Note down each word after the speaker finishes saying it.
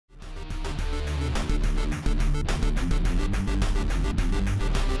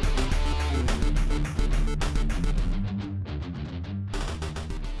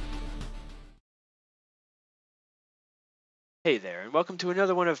Hey there, and welcome to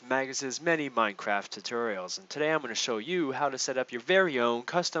another one of Maguz's many Minecraft tutorials. And today I'm going to show you how to set up your very own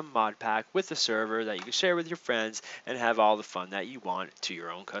custom mod pack with a server that you can share with your friends and have all the fun that you want to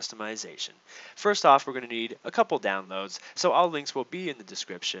your own customization. First off, we're going to need a couple downloads, so all links will be in the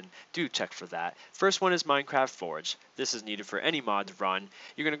description. Do check for that. First one is Minecraft Forge. This is needed for any mod to run.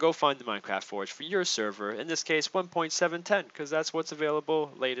 You're going to go find the Minecraft Forge for your server, in this case 1.710, because that's what's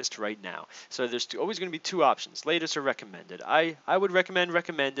available latest right now. So there's always going to be two options, latest or recommended. I would recommend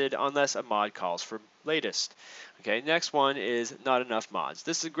recommended unless a mod calls for latest. Okay, next one is not enough mods.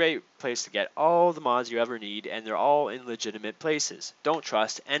 This is a great place to get all the mods you ever need, and they're all in legitimate places. Don't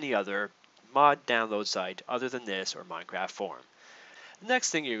trust any other mod download site other than this or Minecraft Forum. The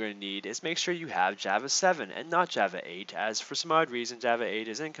next thing you're going to need is make sure you have Java 7 and not Java 8, as for some odd reason Java 8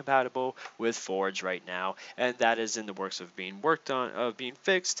 is incompatible with Forge right now, and that is in the works of being worked on, being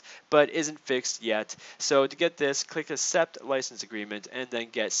fixed, but isn't fixed yet. So to get this, click Accept License Agreement and then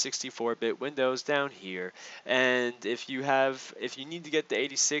get 64-bit Windows down here. And if you need to get the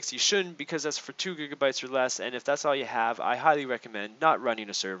 86, you shouldn't, because that's for 2 gigabytes or less, and if that's all you have, I highly recommend not running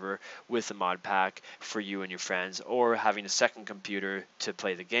a server with a mod pack for you and your friends, or having a second computer to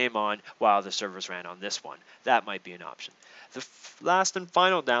play the game on while the servers ran on this one. That might be an option. The last and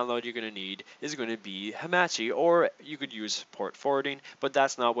final download you're going to need is going to be Hamachi, or you could use port forwarding, but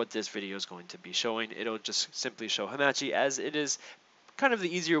that's not what this video is going to be showing. It'll just simply show Hamachi, as it is kind of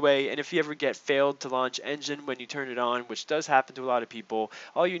the easier way, and if you ever get failed to launch engine when you turn it on, which does happen to a lot of people,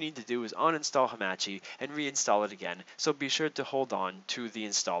 all you need to do is uninstall Hamachi and reinstall it again. So be sure to hold on to the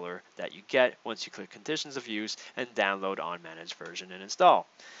installer that you get once you click conditions of use and download on managed version and install.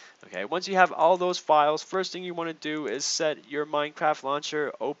 Okay, once you have all those files, first thing you want to do is set your Minecraft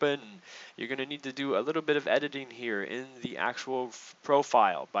launcher open. You're going to need to do a little bit of editing here in the actual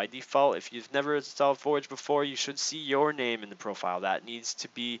profile. By default, if you've never installed Forge before, you should see your name in the profile. That needs to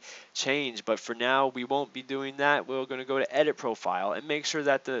be changed, but for now, we won't be doing that. We're going to go to Edit Profile and make sure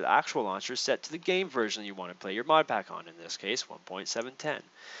that the actual launcher is set to the game version you want to play your mod pack on, in this case, 1.710.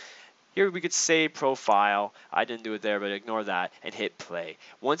 Here we could save profile. I didn't do it there, but ignore that and hit play.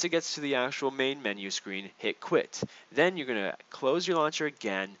 Once it gets to the actual main menu screen, hit quit. Then you're going to close your launcher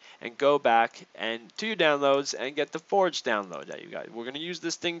again and go back and to your downloads and get the Forge download that you got. We're going to use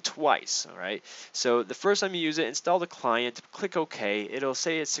this thing twice, all right? So the first time you use it, install the client, click OK. It'll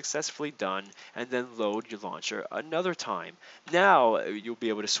say it's successfully done, and then load your launcher another time. Now you'll be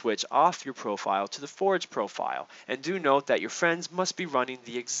able to switch off your profile to the Forge profile. And do note that your friends must be running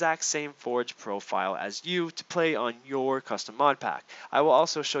the exact same Forge profile as you to play on your custom mod pack. I will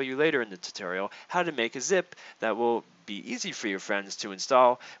also show you later in the tutorial how to make a zip that will be easy for your friends to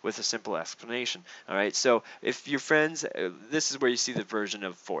install with a simple explanation. Alright, so if your friends, this is where you see the version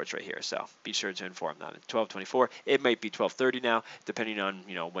of Forge right here, so be sure to inform them. 12.24, it might be 12.30 now, depending on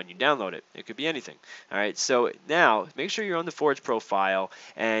when you download it. It could be anything. Alright, so now make sure you're on the Forge profile,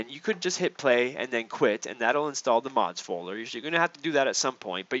 and you could just hit play and then quit, and that'll install the mods folder. You're going to have to do that at some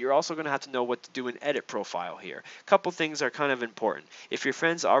point, but you're also going to have to know what to do in edit profile here. A couple things are kind of important. If your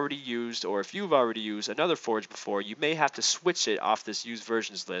friends already used, or if you've already used another Forge before, you may have to switch it off this used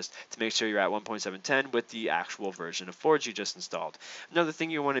versions list to make sure you're at 1.710 with the actual version of Forge you just installed. Another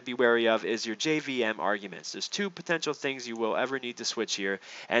thing you want to be wary of is your JVM arguments. There's two potential things you will ever need to switch here,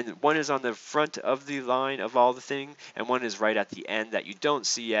 and one is on the front of the line of all the thing, and one is right at the end that you don't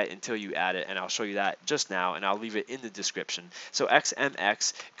see yet until you add it, and I'll show you that just now, and I'll leave it in the description. So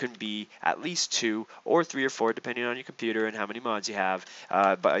XMX can be at least 2 or 3 or 4 depending on your computer and how many mods you have,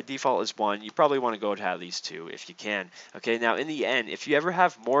 but by default is 1. You probably want to go to at least 2 if you can. Okay, now in the end, if you ever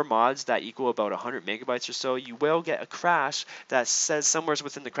have more mods that equal about 100 megabytes or so, you will get a crash that says somewhere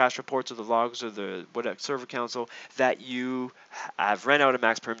within the crash reports or the logs or the server console that you have ran out of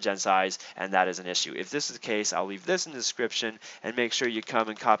max perm gen size, and that is an issue. If this is the case, I'll leave this in the description, and make sure you come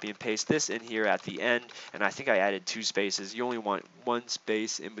and copy and paste this in here at the end. And I think I added 2 spaces. You only want 1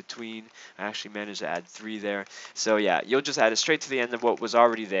 space in between. I actually managed to add 3 there. So yeah, you'll just add it straight to the end of what was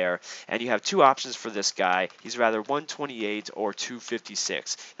already there, and you have 2 options for this guy. He's rather 128 or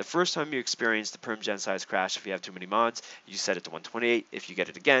 256. The first time you experience the perm gen size crash, if you have too many mods, you set it to 128. If you get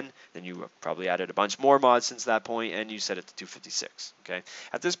it again, then you probably added a bunch more mods since that point, and you set it to 256. Okay.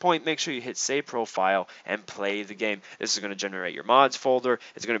 At this point, make sure you hit save profile and play the game. This is going to generate your mods folder.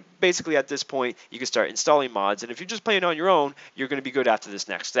 It's going to basically, at this point, you can start installing mods, and if you're just playing on your own, you're going to be good after this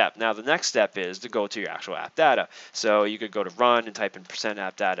next step. Now the next step is to go to your actual app data. So you could go to run and type in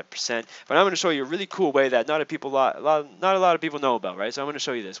 %app data %, but I'm going to show you a really cool way that not a lot of people know about, right? So I'm going to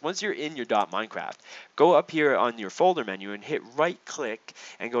show you this. Once you're in your .minecraft, go up here on your folder menu and hit right click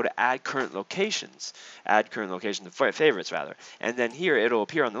and go to add current locations. Add current location to favorites rather. installer. And then here it'll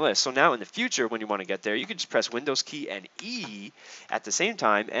appear on the list. So now in the future, when you want to get there, you can just press Windows key and E at the same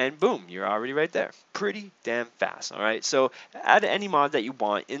time, and boom, you're already right there. Pretty damn fast. All right, so add any mod that you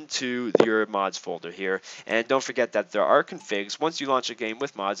want into your mods folder here. And don't forget that there are configs. Once you launch a game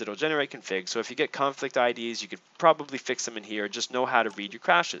with mods, it'll generate configs. So if you get conflict IDs, you could probably fix them in here. Just know how to read your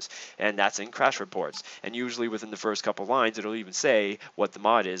crashes, and that's in crash reports. And usually within the first couple lines, it'll even say what the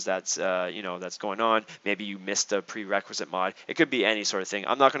mod is that's that's going on. Maybe you missed a prerequisite mod. It could be any sort of thing.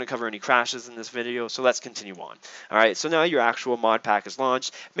 I'm not going to cover any crashes in this video, so let's continue on. All right, so now your actual mod pack is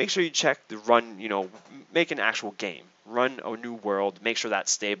launched. Make sure you check the run, make an actual game. Run a new world, make sure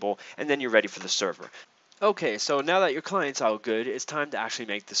that's stable, and then you're ready for the server. Okay, so now that your client's all good, it's time to actually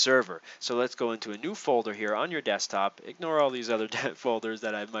make the server. So let's go into a new folder here on your desktop. Ignore all these other folders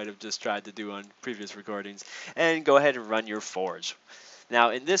that I might have just tried to do on previous recordings, and go ahead and run your Forge.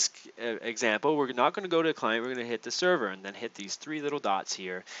 Now in this example, we're not going to go to the client, we're going to hit the server and then hit these three little dots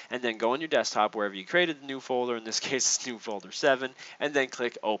here, and then go on your desktop wherever you created the new folder. In this case, it's new folder 7, and then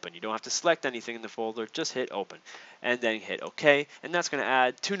click open. You don't have to select anything in the folder, just hit open, and then hit OK, and that's going to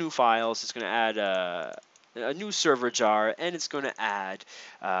add 2 new files. It's going to add a new server jar, and it's going to add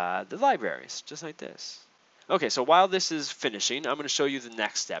the libraries, just like this. Okay, so while this is finishing, I'm going to show you the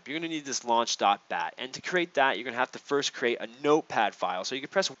next step. You're going to need this Launch.bat, and to create that, you're going to have to first create a notepad file. So you can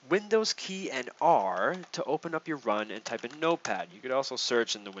press Windows key and R to open up your run and type in notepad. You could also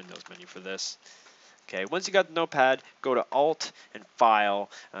search in the Windows menu for this. Okay, once you got the notepad, go to Alt and File.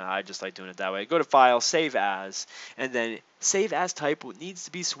 I just like doing it that way. Go to File, Save As, and then Save As type needs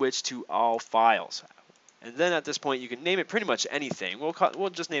to be switched to All Files. And then at this point, you can name it pretty much anything.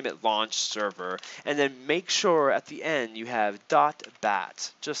 We'll just name it Launch Server, and then make sure at the end you have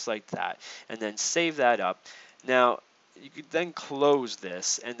 .bat, just like that, and then save that up. Now, you could then close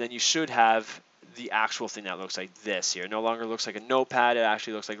this, and then you should have the actual thing that looks like this here. It no longer looks like a notepad, it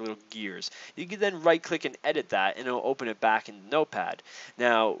actually looks like little gears. You can then right click and edit that, and it'll open it back in Notepad.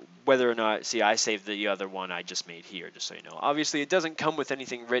 Now, whether or not, see, I saved the other one I just made here, just so you know. Obviously, it doesn't come with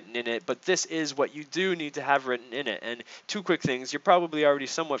anything written in it, but this is what you do need to have written in it. And 2 quick things, you're probably already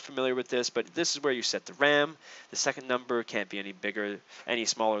somewhat familiar with this, but this is where you set the RAM. The second number can't be any bigger, any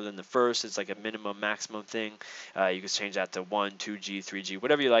smaller than the first. It's like a minimum, maximum thing. You can change that to 1, 2G, 3G,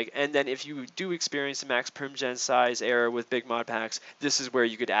 whatever you like. And then if you do experience a max permgen size error with big mod packs, this is where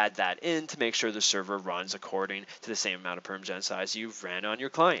you could add that in to make sure the server runs according to the same amount of permgen size you've ran on your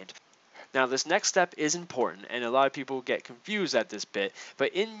client. Now this next step is important, and a lot of people get confused at this bit,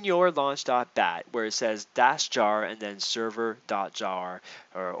 but in your Launch.bat, where it says -jar and then server.jar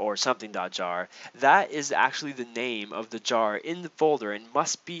or something.jar, that is actually the name of the jar in the folder and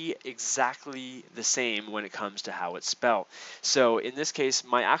must be exactly the same when it comes to how it's spelled. So in this case,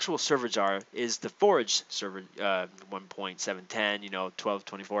 my actual server jar is the Forge server 1.710,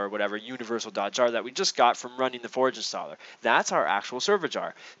 1224, whatever, universal.jar that we just got from running the Forge installer. That's our actual server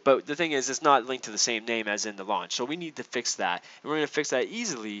jar. But the thing is, it's not linked to the same name as in the launch, so we need to fix that, and we're going to fix that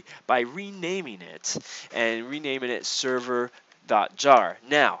easily by renaming it and renaming it server.jar.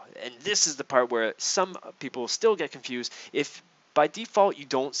 Now, and this is the part where some people still get confused. If by default you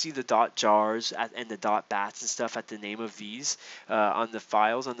don't see the .jars and the .bats and stuff at the name of these on the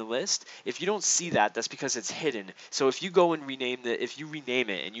files on the list, if you don't see that, that's because it's hidden. So if you go and rename if you rename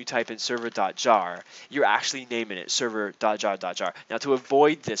it and you type in server.jar, you're actually naming it server.jar.jar. Now to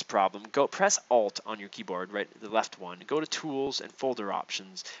avoid this problem, go press Alt on your keyboard, right, the left one, go to Tools and Folder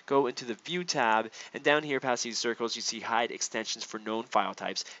Options, go into the View tab, and down here past these circles you see Hide Extensions for Known File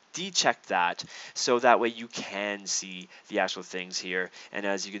Types. Decheck that, so that way you can see the actual things here, and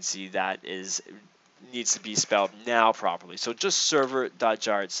as you can see, that needs to be spelled now properly. So just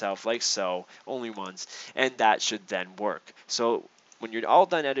server.jar itself, like so, only once, and that should then work. So when you're all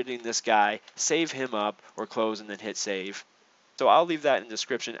done editing this guy, save him up or close and then hit save. So I'll leave that in the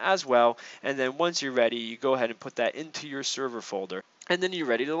description as well, and then once you're ready, you go ahead and put that into your server folder, and then you're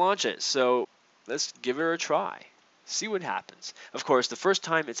ready to launch it. So let's give it a try. See what happens. Of course, the first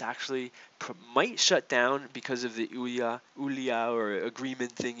time it's actually might shut down because of the EULA or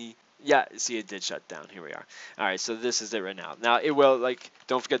agreement thingy. Yeah, see, it did shut down. Here we are. All right, so this is it right now. Now, it will,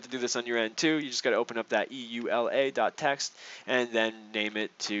 don't forget to do this on your end too. You just got to open up that EULA.txt and then name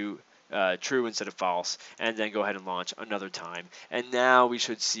it to true instead of false, and then go ahead and launch another time. And now we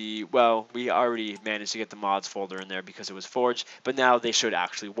should see, well, we already managed to get the mods folder in there because it was forged, but now they should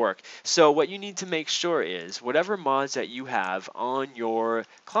actually work. So what you need to make sure is whatever mods that you have on your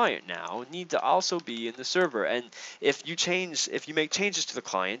client now need to also be in the server. And if you make changes to the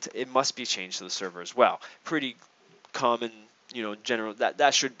client, it must be changed to the server as well. Pretty common general,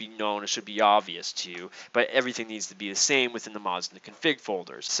 that should be known, it should be obvious to you, but everything needs to be the same within the mods and the config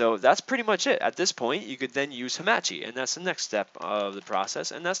folders. So that's pretty much it. At this point, you could then use Hamachi, and that's the next step of the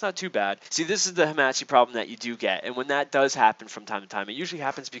process, and that's not too bad. See, this is the Hamachi problem that you do get, and when that does happen from time to time, it usually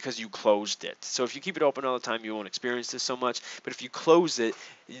happens because you closed it. So if you keep it open all the time, you won't experience this so much, but if you close it,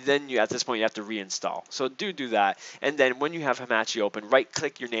 then at this point you have to reinstall. So do that, and then when you have Hamachi open,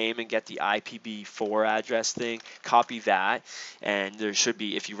 right-click your name and get the IPv4 address thing, copy that, and there should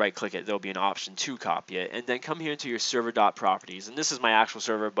be, if you right-click it, there'll be an option to copy it, and then come here to your server.properties, and this is my actual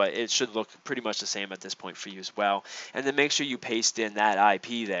server, but it should look pretty much the same at this point for you as well, and then make sure you paste in that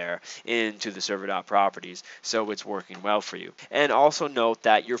IP there into the server.properties so it's working well for you. And also note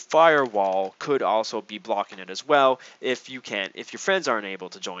that your firewall could also be blocking it as well if your friends aren't able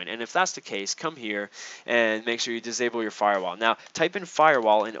to join, and if that's the case, come here and make sure you disable your firewall. Now type in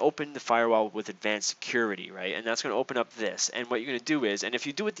firewall and open the firewall with advanced security, right, and that's going to open up this, and what you're going to do is, and if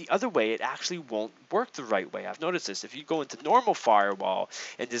you do it the other way, it actually won't work the right way. I've noticed this. If you go into normal firewall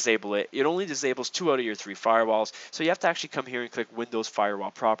and disable it, it only disables 2 out of your 3 firewalls, so you have to actually come here and click Windows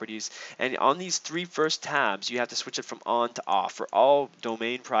Firewall Properties, and on these 3 first tabs you have to switch it from on to off for all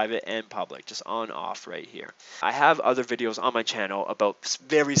domain, private, and public, just on off right here. I have other videos on my channel about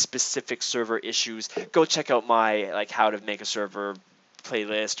very specific server issues. Go check out my how to make a server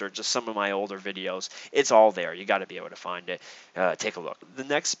playlist or just some of my older videos. It's all there. You got to be able to find it. Take a look. The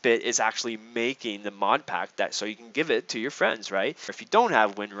next bit is actually making the mod pack that so you can give it to your friends, right? If you don't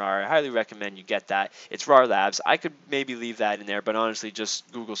have WinRAR, I highly recommend you get that. It's RAR Labs. I could maybe leave that in there, but honestly,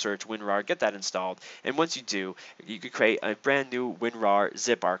 just Google search WinRAR, get that installed. And once you do, you could create a brand new WinRAR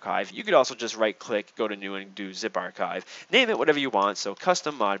zip archive. You could also just right click, go to new, and do zip archive. Name it whatever you want. So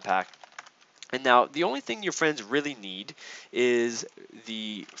custom mod pack. And now the only thing your friends really need is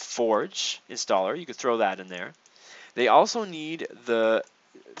the Forge installer. You could throw that in there. They also need the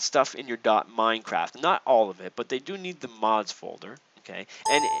stuff in your .minecraft. Not all of it, but they do need the mods folder. Okay,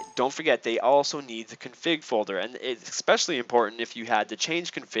 and don't forget they also need the config folder, and it's especially important if you had to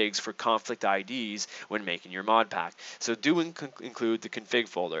change configs for conflict IDs when making your mod pack. So do include the config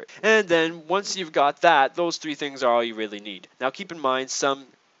folder. And then once you've got that, those 3 things are all you really need. Now keep in mind some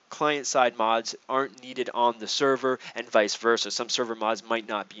client-side mods aren't needed on the server and vice versa. Some server mods might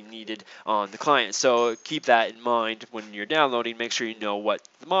not be needed on the client. So keep that in mind when you're downloading. Make sure you know what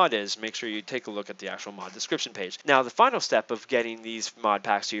the mod is. Make sure you take a look at the actual mod description page. Now the final step of getting these mod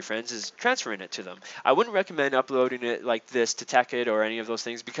packs to your friends is transferring it to them. I wouldn't recommend uploading it like this to tekkit or any of those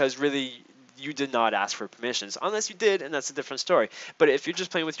things because really you did not ask for permissions, unless you did, and that's a different story. But if you're just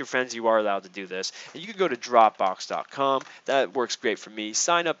playing with your friends, you are allowed to do this. And you can go to Dropbox.com. That works great for me.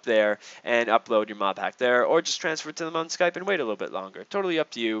 Sign up there and upload your mod pack there, or just transfer it to them on Skype and wait a little bit longer. Totally up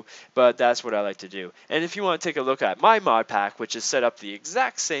to you, but that's what I like to do. And if you want to take a look at my mod pack, which is set up the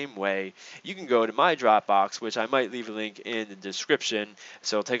exact same way, you can go to my Dropbox, which I might leave a link in the description,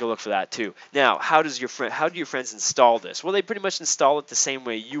 so take a look for that too. Now, how do your friends install this? Well, they pretty much install it the same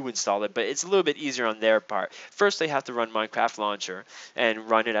way you install it, but it's a little bit easier on their part. First, they have to run Minecraft Launcher and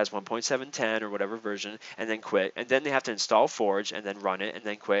run it as 1.710 or whatever version, and then quit. And then they have to install Forge and then run it and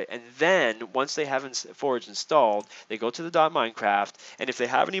then quit. And then once they have Forge installed, they go to the .minecraft, and if they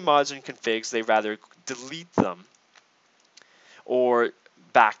have any mods and configs, they rather delete them or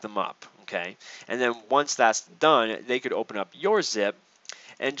back them up. Okay, and then once that's done, they could open up your zip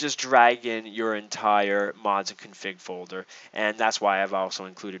and just drag in your entire mods and config folder. And that's why I've also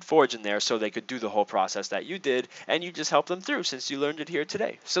included Forge in there, so they could do the whole process that you did, and you just help them through since you learned it here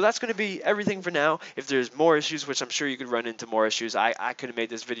today. So that's going to be everything for now. If there's more issues, which I'm sure you could run into more issues, I could have made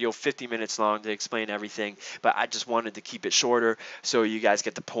this video 50 minutes long to explain everything, but I just wanted to keep it shorter so you guys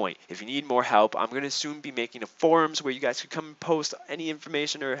get the point. If you need more help, I'm going to soon be making a forums where you guys could come and post any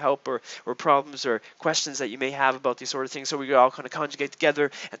information or help or problems or questions that you may have about these sort of things, so we could all kind of conjugate together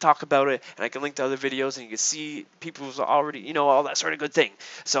and talk about it, and I can link to other videos and you can see people's already, all that sort of good thing.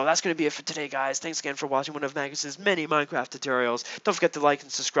 So that's going to be it for today, guys. Thanks again for watching one of Maguz's many Minecraft tutorials. Don't forget to like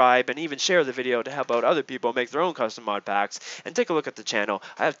and subscribe and even share the video to help out other people make their own custom mod packs, and take a look at the channel.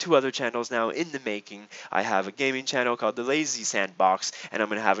 I have 2 other channels now in the making. I have a gaming channel called The Lazy Sandbox, and I'm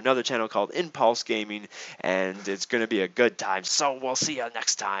going to have another channel called Impulse Gaming, and it's going to be a good time. So we'll see you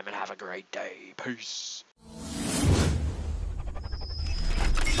next time, and have a great day. Peace.